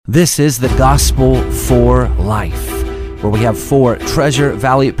This is the Gospel for Life, where we have 4 Treasure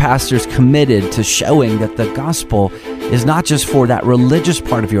Valley pastors committed to showing that the gospel is not just for that religious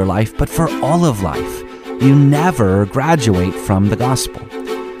part of your life, but for all of life. You never graduate from the gospel.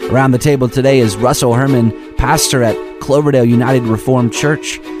 Around the table today is Russell Herman, pastor at Cloverdale United Reformed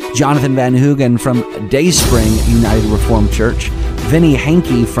Church, Jonathan Van Hoogen from Dayspring United Reformed Church, Vinny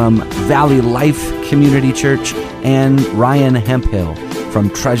Hankey from Valley Life Community Church, and Ryan Hemphill from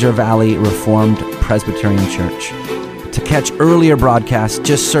Treasure Valley Reformed Presbyterian Church. To catch earlier broadcasts,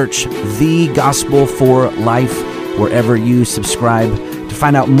 just search The Gospel for Life wherever you subscribe. To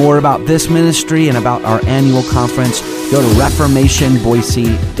find out more about this ministry and about our annual conference, go to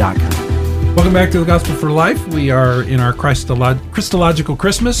reformationboise.com. Welcome back to the Gospel for Life. We are in our Christological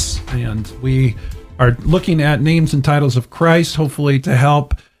Christmas, and we are looking at names and titles of Christ, hopefully to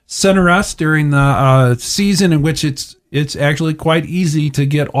help center us during the season in which it's actually quite easy to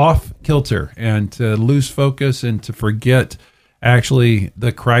get off kilter and to lose focus and to forget actually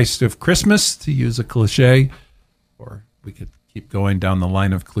the Christ of Christmas, to use a cliche, or we could keep going down the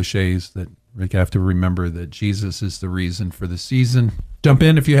line of cliches that we have to remember that Jesus is the reason for the season. Jump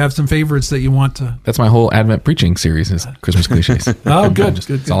in if you have some favorites that you want to. That's my whole Advent preaching series is Christmas cliches. Oh, good.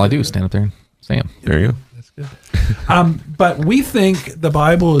 That's all I do, stand up there and say them. There you go. That's good. But we think the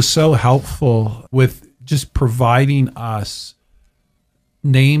Bible is so helpful with just providing us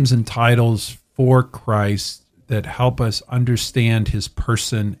names and titles for Christ that help us understand his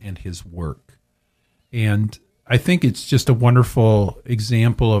person and his work. And I think it's just a wonderful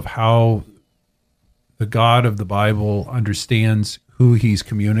example of how the God of the Bible understands who he's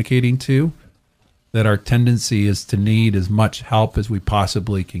communicating to, that our tendency is to need as much help as we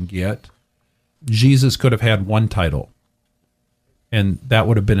possibly can get. Jesus could have had one title, and that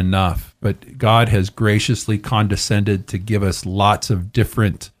would have been enough. But God has graciously condescended to give us lots of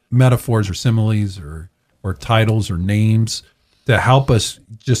different metaphors or similes or titles or names to help us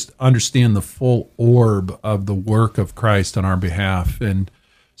just understand the full orb of the work of Christ on our behalf. And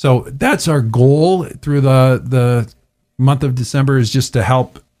so that's our goal through the month of December, is just to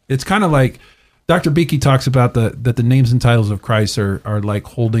help. It's kind of like Dr. Beakey talks about that the names and titles of Christ are like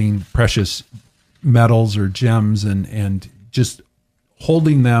holding precious metals or gems and just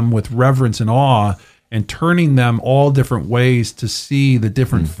holding them with reverence and awe and turning them all different ways to see the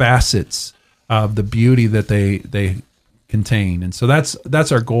different facets of the beauty that they contain. And so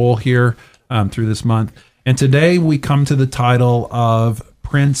that's our goal here through this month. And today we come to the title of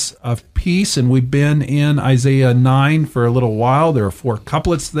Prince of Peace, and we've been in Isaiah 9 for a little while. There are 4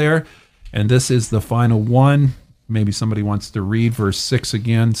 couplets there, and this is the final one. Maybe somebody wants to read verse 6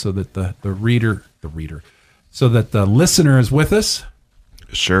 again so that the listener is with us.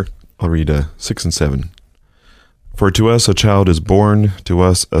 Sure. I'll read 6 and 7. For to us a child is born, to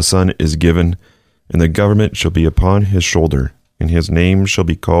us a son is given, and the government shall be upon his shoulder, and his name shall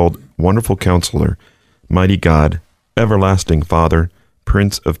be called Wonderful Counselor, Mighty God, Everlasting Father,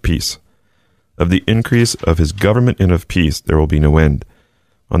 Prince of Peace. Of the increase of his government and of peace there will be no end,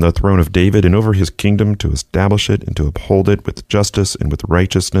 on the throne of David and over his kingdom, to establish it and to uphold it with justice and with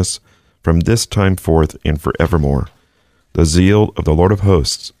righteousness from this time forth and forevermore. The zeal of the Lord of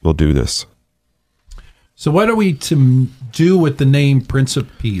hosts will do this. So what are we to do with the name Prince of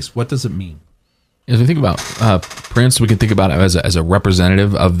Peace? What does it mean? As we think about Prince, we can think about it as a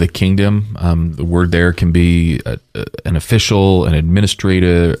representative of the kingdom. The word there can be an official, an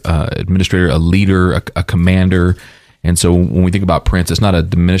administrator, a leader, a commander. And so when we think about Prince, it's not a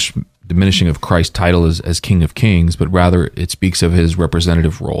diminishing of Christ's title as King of Kings, but rather it speaks of his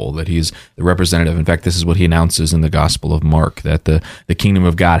representative role, that he's the representative. In fact, this is what he announces in the Gospel of Mark, that the kingdom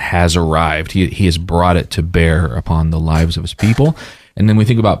of God has arrived. He has brought it to bear upon the lives of his people. And then we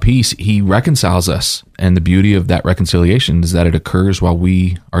think about peace, he reconciles us. And the beauty of that reconciliation is that it occurs while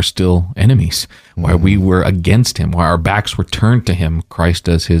we are still enemies, while we were against him, while our backs were turned to him. Christ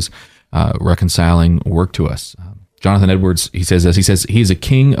does his reconciling work to us. Jonathan Edwards, he says, he is a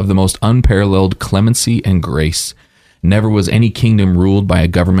king of the most unparalleled clemency and grace. Never was any kingdom ruled by a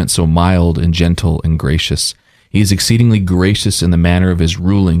government so mild and gentle and gracious. He is exceedingly gracious in the manner of his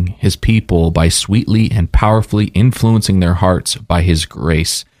ruling his people by sweetly and powerfully influencing their hearts by his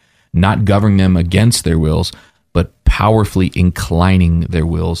grace, not governing them against their wills, but powerfully inclining their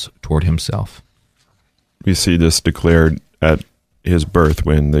wills toward himself. We see this declared at his birth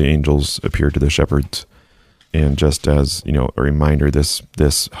when the angels appeared to the shepherds. And just as, a reminder, this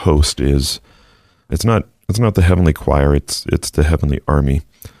host it's not the heavenly choir, it's the heavenly army.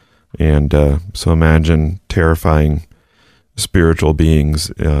 And so imagine terrifying spiritual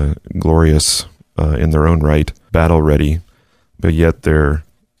beings, glorious in their own right, battle ready, but yet they're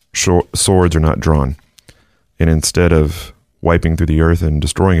swords are not drawn. And instead of wiping through the earth and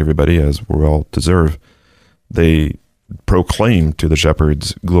destroying everybody, as we all deserve, they proclaim to the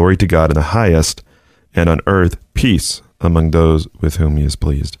shepherds, "Glory to God in the highest, and on earth peace among those with whom he is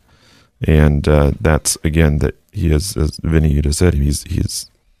pleased." And that's, again, that he is, as Vinny just said,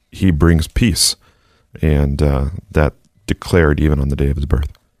 he brings peace, and that declared even on the day of his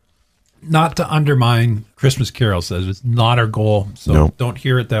birth. Not to undermine Christmas carols, says it's not our goal, so No. don't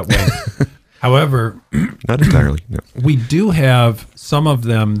hear it that way. However, Not entirely. No. we do have some of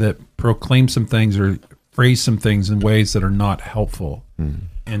them that proclaim some things or phrase some things in ways that are not helpful.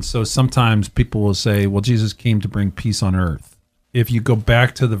 And so sometimes people will say, well, Jesus came to bring peace on earth. If you go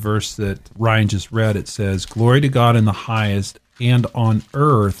back to the verse that Ryan just read, it says, "Glory to God in the highest, and on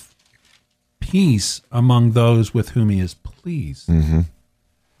earth peace among those with whom he is pleased."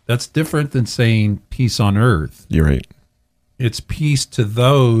 That's different than saying peace on earth. You're right. It's peace to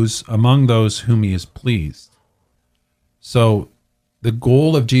those among those whom he is pleased. So the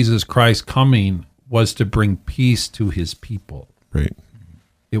goal of Jesus Christ coming was to bring peace to his people. Right.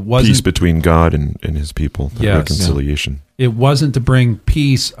 It wasn't Peace between God and his people. That Yes. reconciliation. it wasn't to bring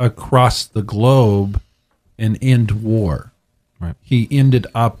peace across the globe and end war. Right. He ended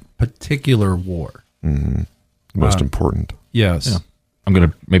up particular war. Most important. Yes. Yeah. I'm going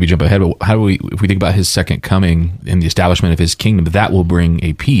to maybe jump ahead, but how do we, if we think about his second coming and the establishment of his kingdom, that will bring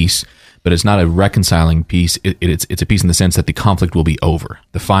a peace, but it's not a reconciling peace. It's a peace in the sense that the conflict will be over.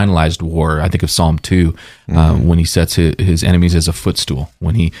 The finalized war. I think of Psalm 2, when he sets his enemies as a footstool,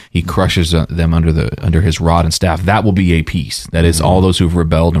 when he crushes them under his rod and staff. That will be a peace. That is, all those who've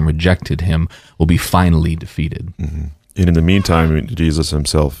rebelled and rejected him will be finally defeated. And in the meantime, Jesus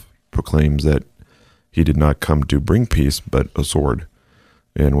himself proclaims that he did not come to bring peace, but a sword.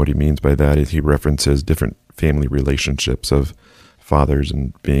 And what he means by that is he references different family relationships of fathers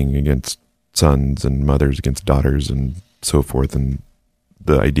and being against sons and mothers against daughters and so forth. And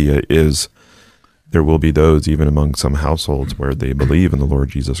the idea is there will be those even among some households where they believe in the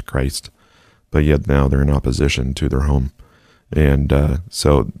Lord Jesus Christ, but yet now they're in opposition to their home. And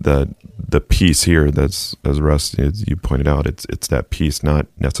so the peace here, that's, as Russ, as you pointed out, it's that peace not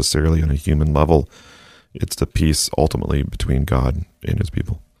necessarily on a human level. It's the peace ultimately between God and his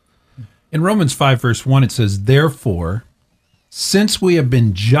people. In Romans 5, verse 1, it says, "Therefore, since we have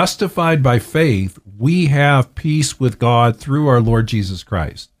been justified by faith, we have peace with God through our Lord Jesus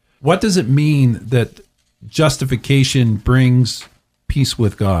Christ." What does it mean that justification brings peace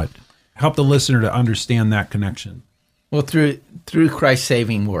with God? Help the listener to understand that connection. Well, through Christ's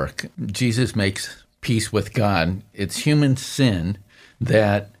saving work, Jesus makes peace with God. It's human sin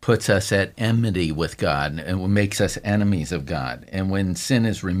that puts us at enmity with God and makes us enemies of God. And when sin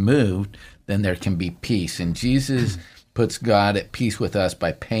is removed, then there can be peace. And Jesus puts God at peace with us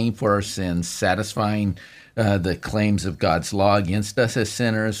by paying for our sins, satisfying the claims of God's law against us as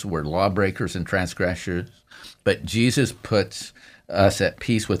sinners. We're lawbreakers and transgressors. But Jesus puts us at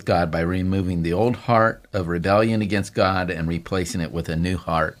peace with God by removing the old heart of rebellion against God and replacing it with a new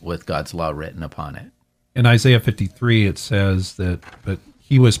heart with God's law written upon it. In Isaiah 53, it says that, "But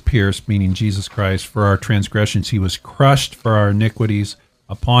he was pierced," meaning Jesus Christ, "for our transgressions. He was crushed for our iniquities.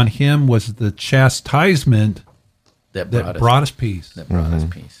 Upon him was the chastisement That that brought brought us peace." That brought us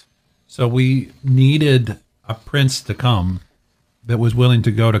peace. So we needed a prince to come that was willing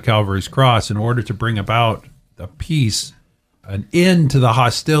to go to Calvary's cross in order to bring about the peace, an end to the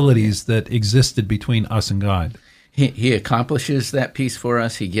hostilities that existed between us and God. He accomplishes that peace for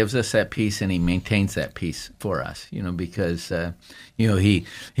us. He gives us that peace, and he maintains that peace for us. Because he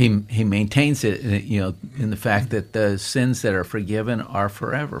maintains it. In the fact that the sins that are forgiven are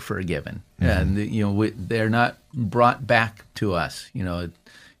forever forgiven, and they're not brought back to us.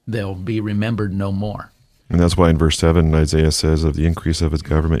 They'll be remembered no more. And that's why in verse 7, Isaiah says, "Of the increase of his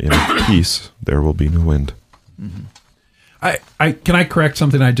government and of peace, there will be no end." Can I correct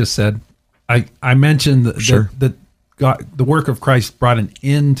something I just said? I mentioned that God, the work of Christ brought an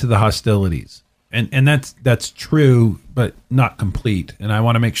end to the hostilities, and that's true, but not complete. And I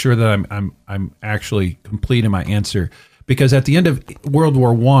want to make sure that I'm actually complete in my answer, because at the end of World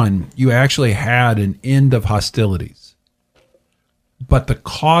War I, you actually had an end of hostilities, but the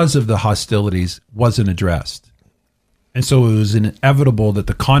cause of the hostilities wasn't addressed, and so it was inevitable that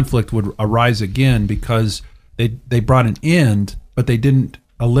the conflict would arise again because they brought an end, but they didn't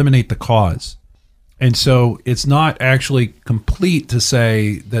eliminate the cause. And so it's not actually complete to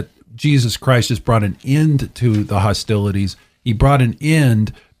say that Jesus Christ just brought an end to the hostilities. He brought an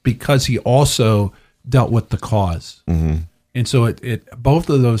end because he also dealt with the cause. And so it both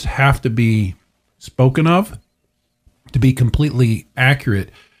of those have to be spoken of to be completely accurate,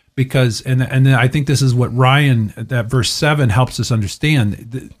 because, and then I think this is what Ryan, that verse 7 helps us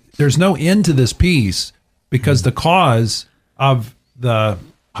understand. There's no end to this peace because the cause of the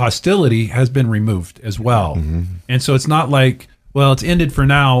hostility has been removed as well. And so it's not like, well, it's ended for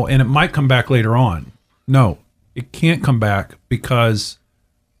now and it might come back later on. No, it can't come back because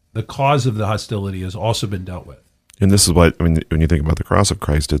the cause of the hostility has also been dealt with. And this is why, when you think about the cross of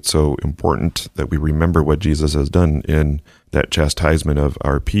Christ, it's so important that we remember what Jesus has done in that chastisement of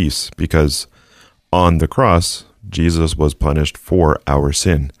our peace, because on the cross, Jesus was punished for our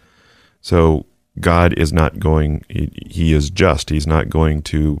sin. So God is not going, he is just. He's not going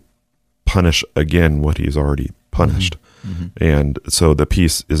to punish again what he's already punished. And so the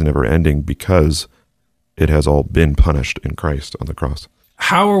peace is never ending because it has all been punished in Christ on the cross.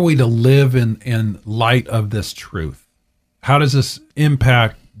 How are we to live in light of this truth? How does this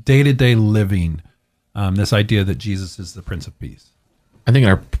impact day-to-day living, this idea that Jesus is the Prince of Peace? I think in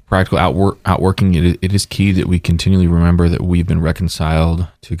our practical outworking, it is key that we continually remember that we've been reconciled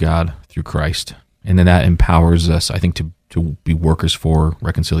to God through Christ. And then that empowers us, I think, to be workers for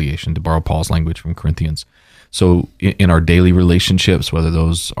reconciliation, to borrow Paul's language from Corinthians. So in our daily relationships, whether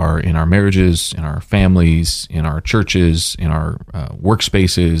those are in our marriages, in our families, in our churches, in our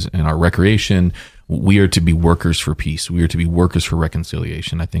workspaces, in our recreation, we are to be workers for peace. We are to be workers for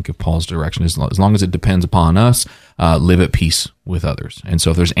reconciliation. I think of Paul's direction, as long as it depends upon us, live at peace with others. And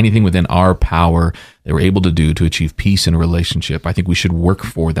so if there's anything within our power that we're able to do to achieve peace in a relationship, I think we should work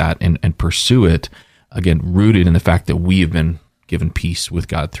for that and pursue it, again, rooted in the fact that we have been given peace with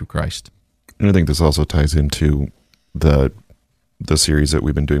God through Christ. And I think this also ties into the series that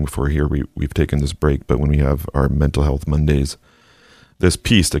we've been doing before here. We've taken this break, but when we have our Mental Health Mondays, this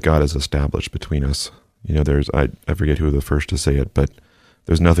peace that God has established between us, there's, I forget who was the first to say it, but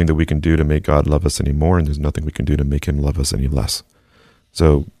there's nothing that we can do to make God love us anymore, and there's nothing we can do to make him love us any less.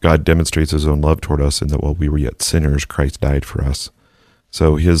 So God demonstrates his own love toward us in that while we were yet sinners, Christ died for us.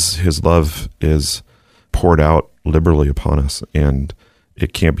 So his love is poured out liberally upon us, and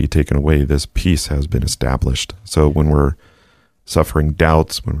it can't be taken away. This peace has been established. So when we're suffering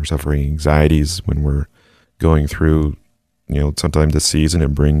doubts, when we're suffering anxieties, when we're going through, sometimes this season,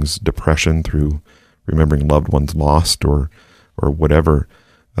 it brings depression through remembering loved ones lost or whatever.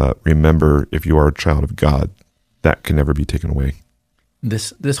 Remember, if you are a child of God, that can never be taken away.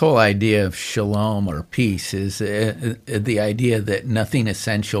 This whole idea of shalom or peace is the idea that nothing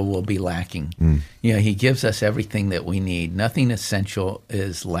essential will be lacking. He gives us everything that we need. Nothing essential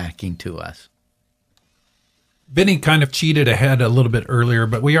is lacking to us. Vinny kind of cheated ahead a little bit earlier,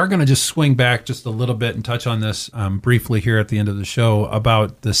 but we are going to just swing back just a little bit and touch on this briefly here at the end of the show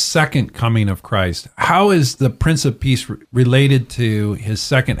about the second coming of Christ. How is the Prince of Peace related to his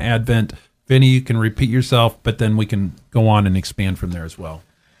second advent? Vinny, you can repeat yourself, but then we can go on and expand from there as well.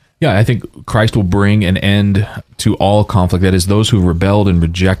 Yeah, I think Christ will bring an end to all conflict. That is, those who rebelled and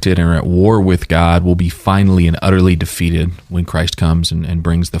rejected and are at war with God will be finally and utterly defeated when Christ comes and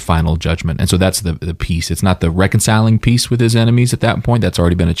brings the final judgment. And so that's the peace. It's not the reconciling peace with his enemies at that point. That's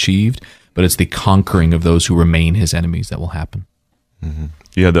already been achieved. But it's the conquering of those who remain his enemies that will happen. Mm-hmm.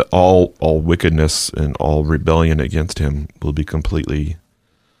 Yeah, that all wickedness and all rebellion against him will be completely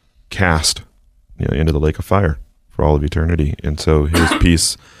cast into the lake of fire for all of eternity. And so his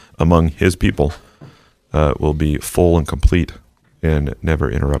peace among his people will be full and complete and never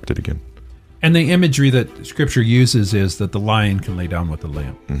interrupted again. And the imagery that Scripture uses is that the lion can lay down with the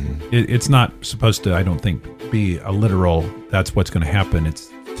lamb. Mm-hmm. It's not supposed to, I don't think, be a literal, that's what's going to happen. It's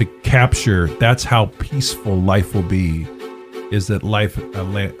to capture, that's how peaceful life will be, is that life, a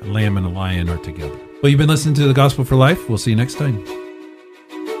lamb and a lion are together. Well, you've been listening to The Gospel for Life. We'll see you next time.